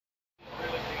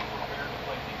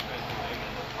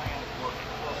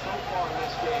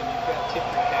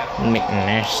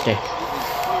McNasty.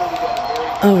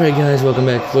 Alright guys, welcome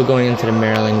back. We're going into the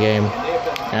Maryland game.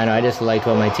 I know, I just liked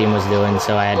what my team was doing,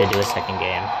 so I had to do a second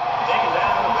game.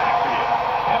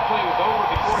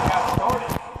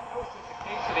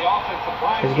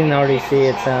 As you can already see,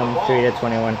 it's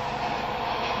 3-21.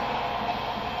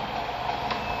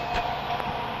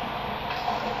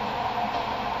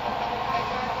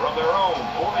 From their own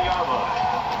 40-yard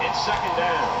line, it's second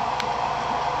down.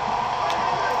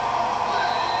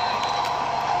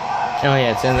 Oh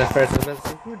yeah, it's in the first one.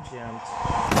 Who jumped?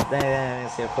 Then I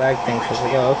didn't see a flag thing, so I was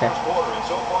like, oh, okay.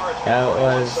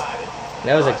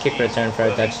 That was a kick return for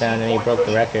a touchdown, and he broke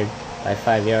the record by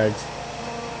 5 yards.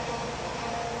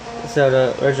 So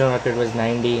the original record was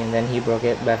 90, and then he broke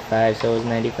it by 5, so it was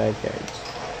 95 yards.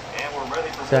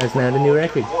 So it's now the new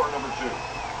record.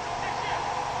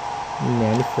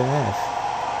 95.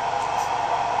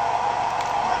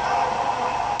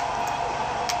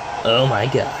 Oh my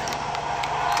god.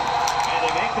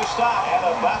 To stop at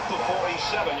about the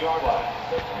 47-yard line.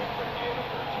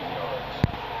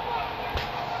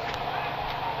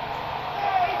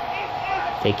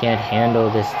 They can't handle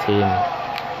this team.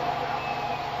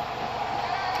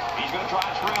 He's going to try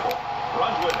and scramble.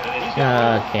 Runs with it, and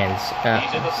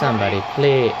he's somebody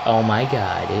play. Oh my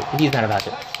god. He's not about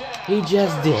to. He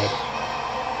just did.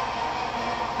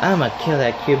 I'm gonna kill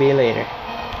that QB later.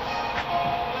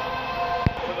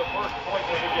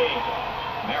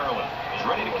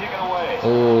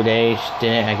 Ooh, they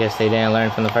didn't. I guess they didn't learn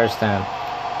from the first time.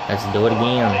 Let's do it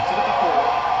again.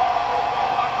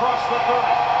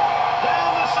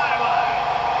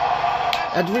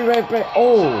 That's right.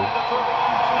 Oh,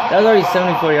 that was already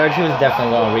 74 yards. He was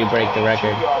definitely going to re-break the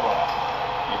record.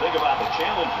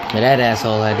 But that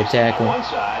asshole had to tackle.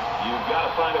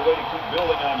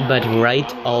 But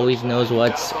right always knows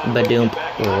what's badoomp.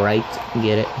 Right,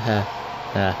 get it?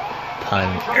 Pun.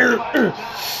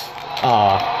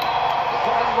 Aw.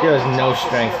 There was no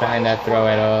strength behind that throw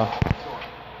at all.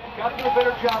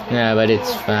 Yeah, but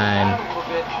it's fine.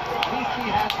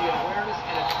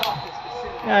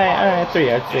 Alright, 3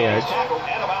 yards.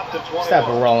 Stop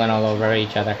rolling all over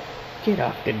each other. Get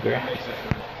off the ground.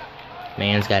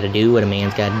 Man's gotta do what a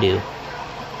man's gotta do.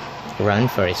 Run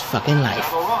for his fucking life.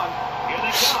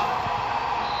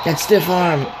 That stiff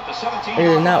arm. It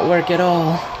did not work at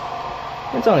all.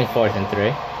 It's only 4th and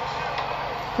 3.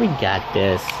 We got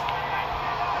this.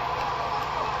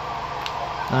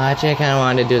 Actually, I kind of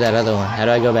wanted to do that other one. How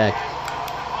do I go back?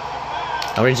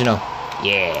 Original.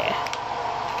 Yeah.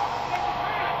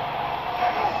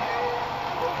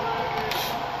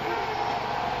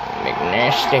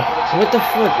 McNasty. What the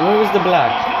fuck? Where was the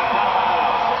block?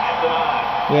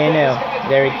 Yeah, no.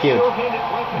 Very cute.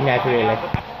 Not really.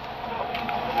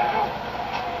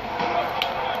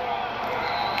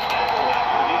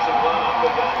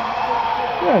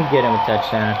 Don't get him a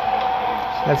touchdown.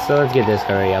 Let's get this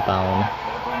hurry up on.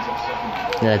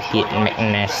 Let's get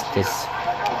McNasty.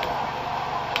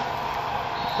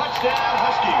 Touchdown,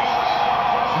 Huskies.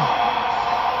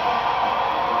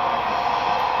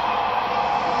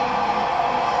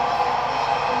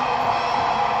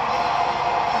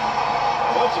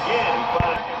 Once again, he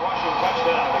finds a rushing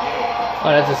touchdown of the game.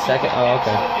 Oh, that's a second. Oh,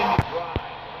 okay.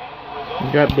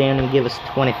 Drop down and give us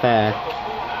 25.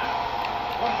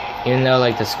 Even though,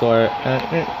 like, the score. I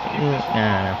don't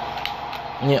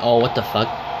know. Yeah, oh, what the fuck?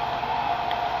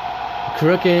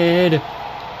 Crooked!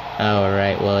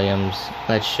 Alright, Williams.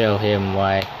 Let's show him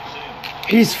why.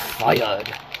 He's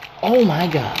fired! Oh my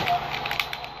god.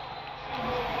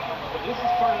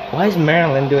 Why is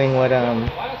Maryland doing what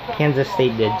Kansas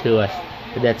State did to us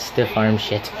with that stiff arm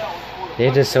shit?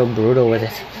 They're just so brutal with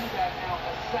it.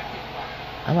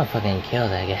 I'm gonna fucking kill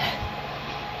that guy.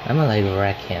 I'm gonna like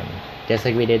wreck him. Just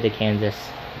like we did to Kansas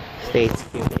State's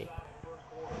QB.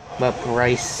 But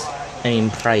Price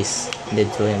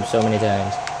did to him so many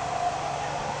times.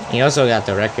 He also got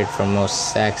the record for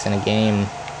most sacks in a game.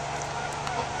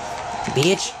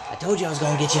 Bitch, I told you I was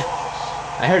gonna get you.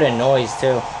 I heard a noise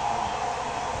too.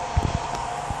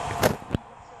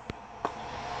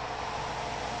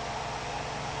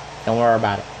 Don't worry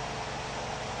about it.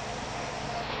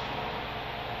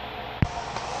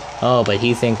 Oh, but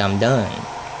he think I'm done.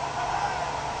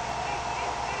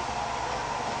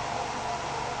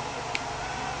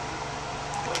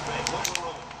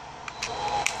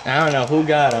 I don't know who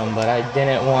got him, but I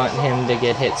didn't want him to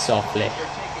get hit softly.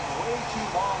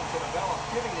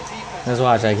 Let's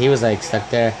watch, like, he was, like, stuck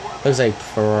there. Looks like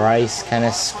Price kind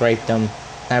of scraped him.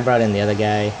 I brought in the other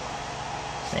guy.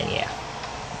 And, yeah.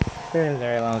 It's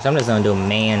very long, so I'm just gonna do a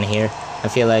man here. I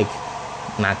feel like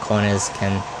my corners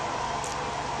can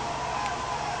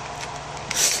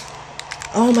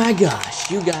Oh my gosh,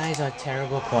 you guys are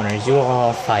terrible corners. You are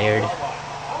all fired.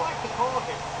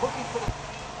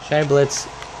 Should I blitz?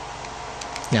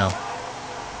 No.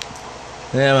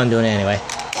 I'm doing it anyway.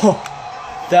 Oh,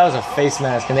 that was a face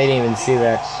mask and they didn't even see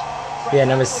that. Yeah,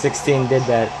 number 16 did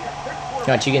that.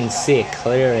 Watch, you can see it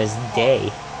clear as day.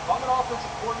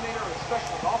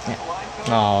 Yeah.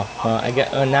 Oh, well, I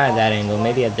got not at that angle.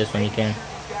 Maybe at this one you can.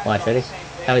 Watch, ready?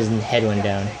 How his head went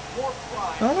down.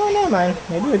 Oh no, never mind.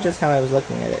 Maybe it was just how I was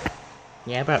looking at it.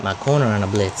 Yeah, I brought my corner on a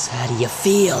blitz. How do you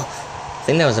feel? I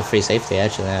think that was a free safety,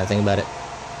 actually, now I think about it.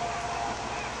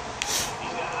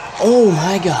 Oh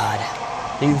my god.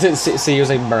 See, he was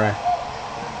like, bruh.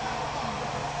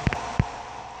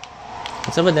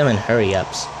 What's up with them in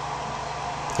hurry-ups?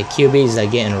 The QBs are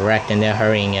getting wrecked and they're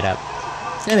hurrying it up.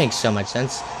 That makes so much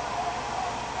sense.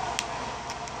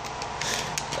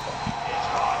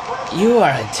 You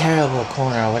are a terrible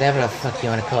corner, or whatever the fuck you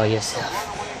want to call yourself.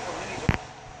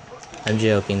 I'm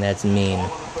joking, that's mean.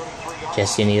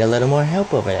 Just you need a little more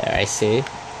help over there, I see.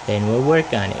 Then we'll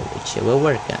work on it with you, we'll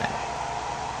work on it.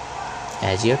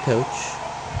 As your coach.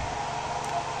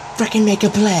 Frickin' make a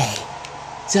play!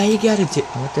 That's all you gotta do.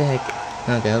 What the heck?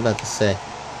 Okay, I was about to say.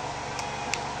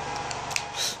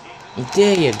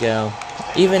 There you go.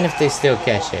 Even if they still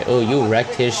catch it. Oh, you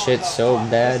wrecked his shit so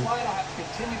bad.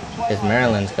 It's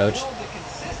Maryland's coach.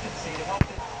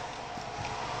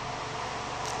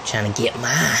 Trying to get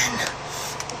mine.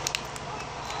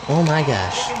 Oh my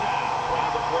gosh.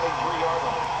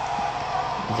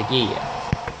 Zakia.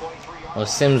 Well,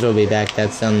 Sims will be back.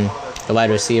 That's the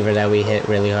wide receiver that we hit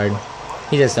really hard.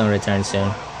 He just don't return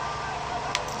soon.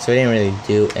 So we didn't really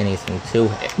do anything to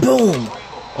it. Boom!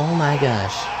 Oh my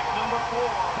gosh.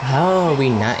 How are we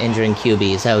not injuring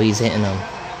QBs? How he's hitting them.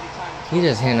 He's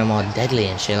just hitting them all deadly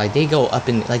and shit. Like, they go up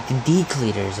in, like, the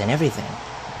decleaters and everything.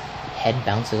 Head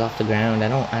bounces off the ground. I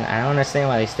don't understand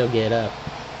why they still get up.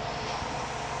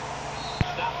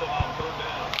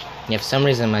 Yeah, for some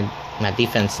reason, my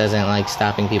defense doesn't like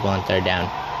stopping people on third down.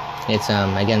 It's,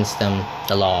 against,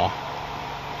 the law.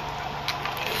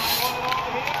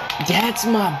 That's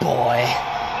my boy.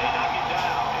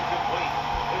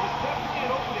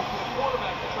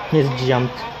 He's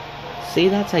jumped. See,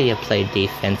 that's how you play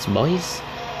defense, boys.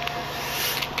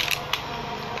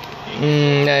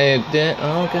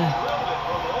 Okay.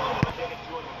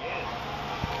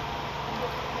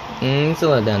 It's a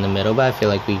little down the middle, but I feel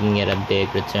like we can get a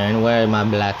big return. Where are my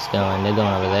blacks going? They're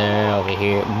going over there, over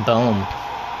here. Boom.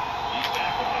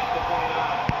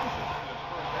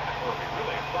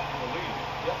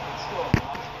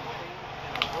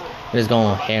 Just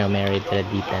going Hail Mary to the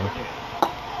deep end.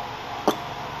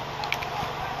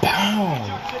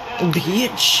 Boom!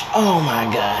 Bitch! Oh my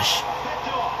gosh.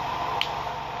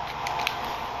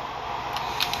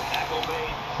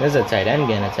 There's a tight end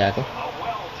getting a tackle.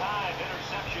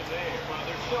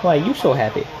 Why are you so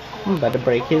happy? I'm about to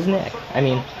break his neck. I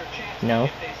mean, no.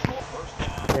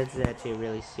 That's actually a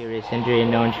really serious injury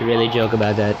and no one should really joke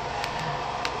about that.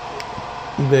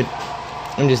 But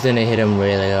I'm just gonna hit him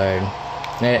really hard.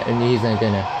 And he's not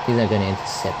gonna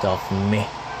intercept off me.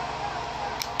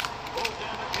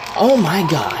 Oh my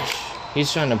gosh.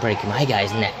 He's trying to break my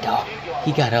guy's neck, dog.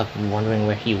 He got up wondering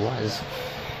where he was.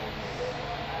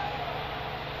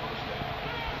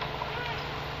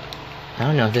 I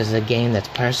don't know if this is a game that's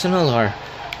personal or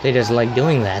they just like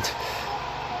doing that.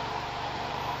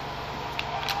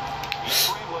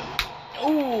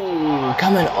 Ooh,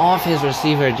 coming off his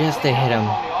receiver just to hit him.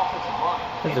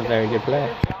 That's a very good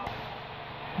play.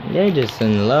 They're just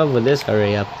in love with this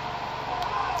hurry up.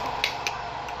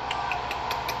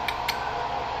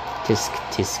 Tisk,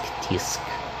 tisk, tisk.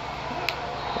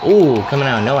 Ooh, coming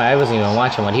out of nowhere. I wasn't even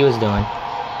watching what he was doing.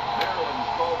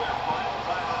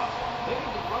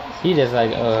 He just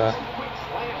like,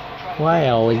 why I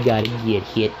always gotta get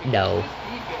hit though?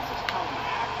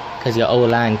 Cause your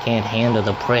O-line can't handle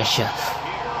the pressure.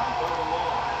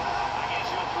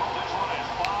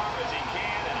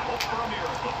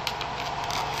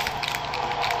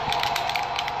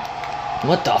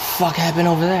 What the fuck happened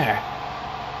over there?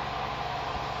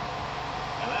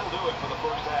 And that'll do it for the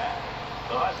first half.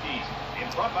 The Huskies in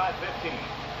front by 15.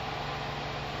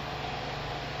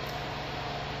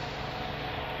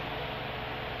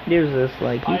 There's this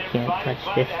like you can't touch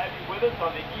this.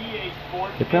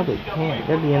 You probably can't.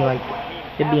 They're being like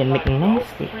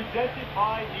McNasty.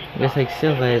 Just like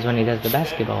Silva is when he does the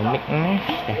basketball.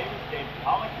 McNasty.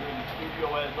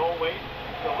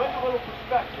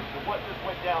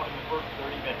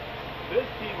 This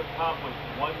team accomplished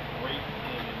one great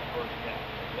thing in the first half.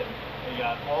 They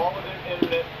got all of their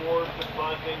internet scores to fund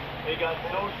taunting. They got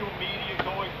social media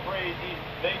going crazy.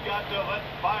 They got the let's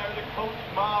fire the coach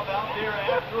mob out there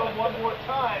after them one more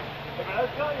time. But I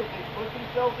tell you, they put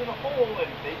themselves in a hole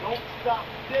and they don't stop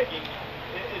digging.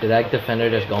 Did that defender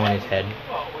just go on his head?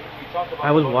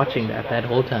 I was watching that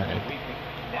whole time.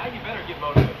 Now you better get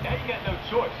motivated. Now you got no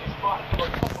choice. You spotted for a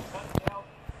couple touchdowns.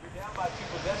 You're down by 2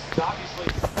 possessions. Obviously,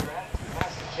 your attitude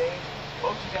has to change.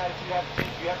 Coach's attitude has to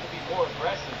change. You have to be more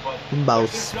aggressive. But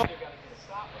Boss. you got to get a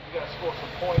stop. You got to score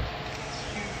some points. It's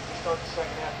huge to start the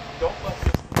second half. Don't let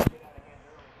this get out of hand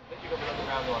early. Then you're going to be looking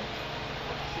around going,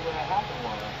 see what happened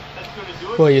was. That's good to do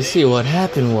it. Well, you see, what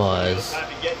happened was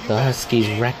the Huskies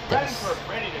wrecked us.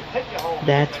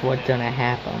 That's what's gonna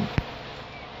happen.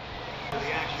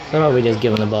 So how about we just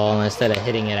give them the ball and instead of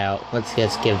hitting it out, let's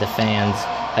just give the fans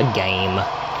a game.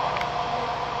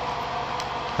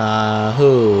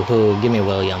 Who? Give me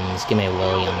Williams. Give me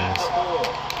Williams.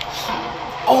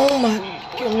 Oh my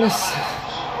goodness.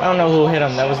 I don't know who hit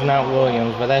him. That was not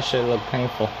Williams, but that shit looked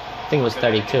painful. I think it was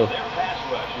 32. Their pass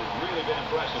rush has really been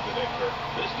impressive today, Kirk.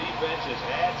 This defense has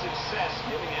had success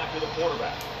getting after the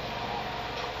quarterback.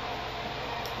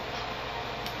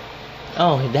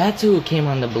 Oh, that's who came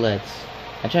on the blitz.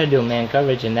 I tried to do a man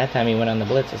coverage, and that time he went on the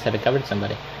blitz instead of covered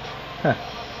somebody. Huh.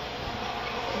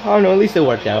 Oh no, at least it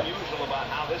worked out. Unusual about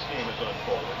how this game is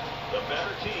unfolding. The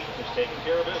better team is taking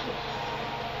care of business.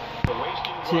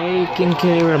 Taking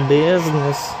care of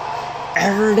business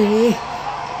every day.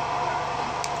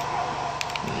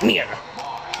 Mirror.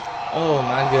 Oh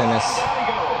my goodness.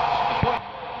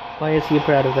 Why is he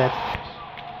proud of that?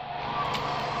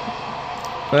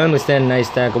 I understand nice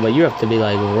tackle, but you have to be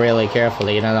like really careful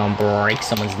that you don't break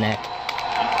someone's neck.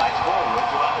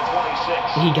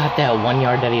 He got that 1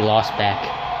 yard that he lost back,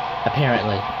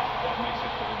 apparently.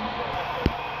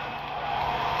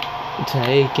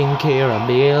 Taking care of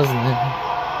business.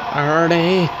 Are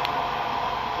they?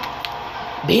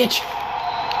 Bitch!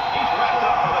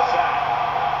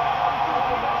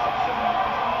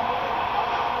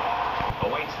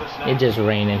 It's just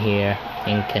raining here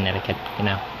in Connecticut, you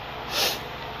know.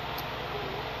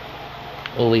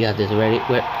 Oh, we got this ready.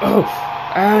 Where? Oh,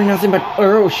 nothing but.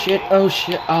 Oh shit! Oh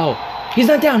shit! Oh, he's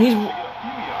not down. He's.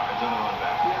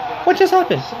 What just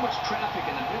happened?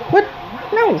 What?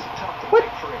 No. What?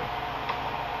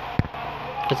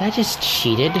 Was I just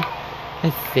cheated? I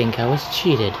think I was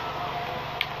cheated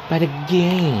by the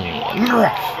game.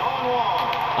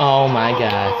 Oh my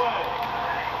god.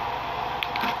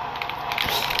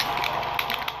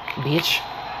 Bitch.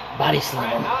 Body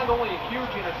slam.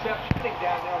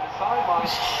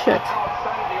 Shit.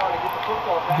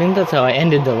 I think that's how I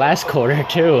ended the last quarter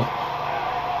too.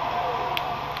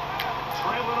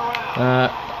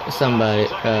 Somebody,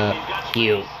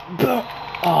 you.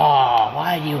 Oh,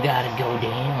 why do you gotta go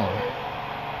down?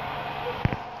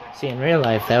 See, in real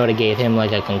life, that would've gave him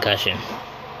like a concussion.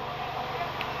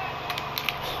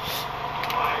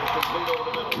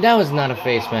 That was not a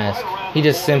face mask. He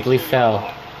just simply fell.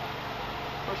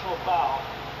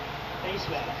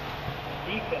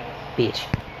 Bitch.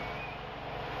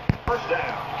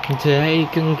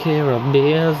 Taking care of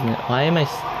business. Why am I?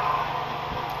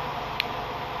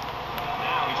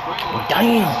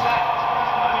 Damn.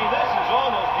 I mean, this is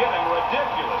almost getting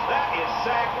ridiculous. That is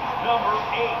sack number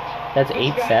 8. That's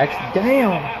 8 sacks?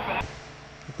 Damn.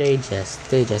 They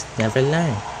just never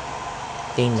learn.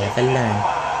 They never learn.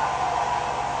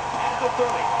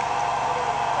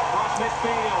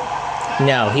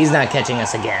 No, he's not catching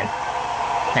us again.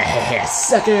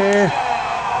 Sucker!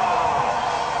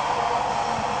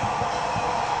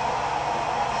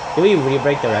 Did we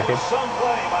re-break the record?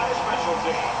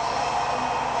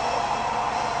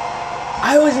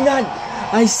 I was not...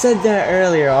 I said that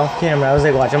earlier off camera. I was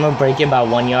like, watch, I'm gonna break it by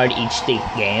 1 yard each state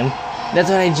game. That's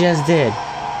what I just did.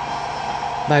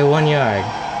 By 1 yard.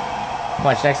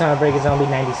 Watch, next time I break it's gonna be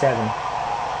 97.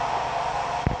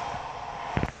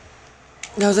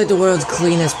 That was like the world's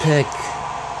cleanest pick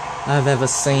I've ever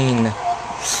seen.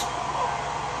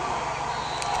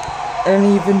 An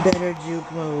even better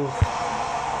juke move.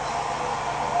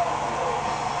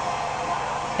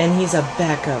 And he's a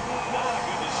backup.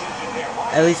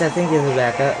 At least I think he's a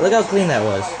backup. Look how clean that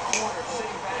was.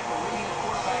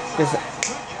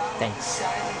 Thanks.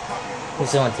 I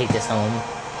just want to take this home.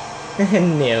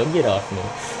 No, get off me.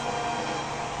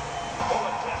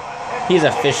 He's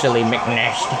officially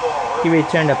McNasty. He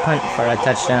returned a punt for a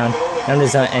touchdown. I'm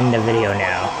just gonna end the video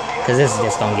now, because this is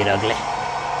just gonna get ugly.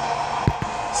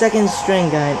 Second string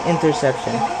guy,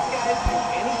 interception.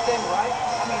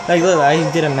 Like, look, I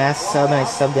did a mass sub and I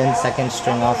subbed in second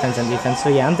string offense and defense. So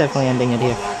yeah, I'm definitely ending it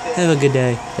here. Have a good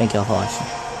day. Thank y'all for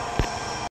watching.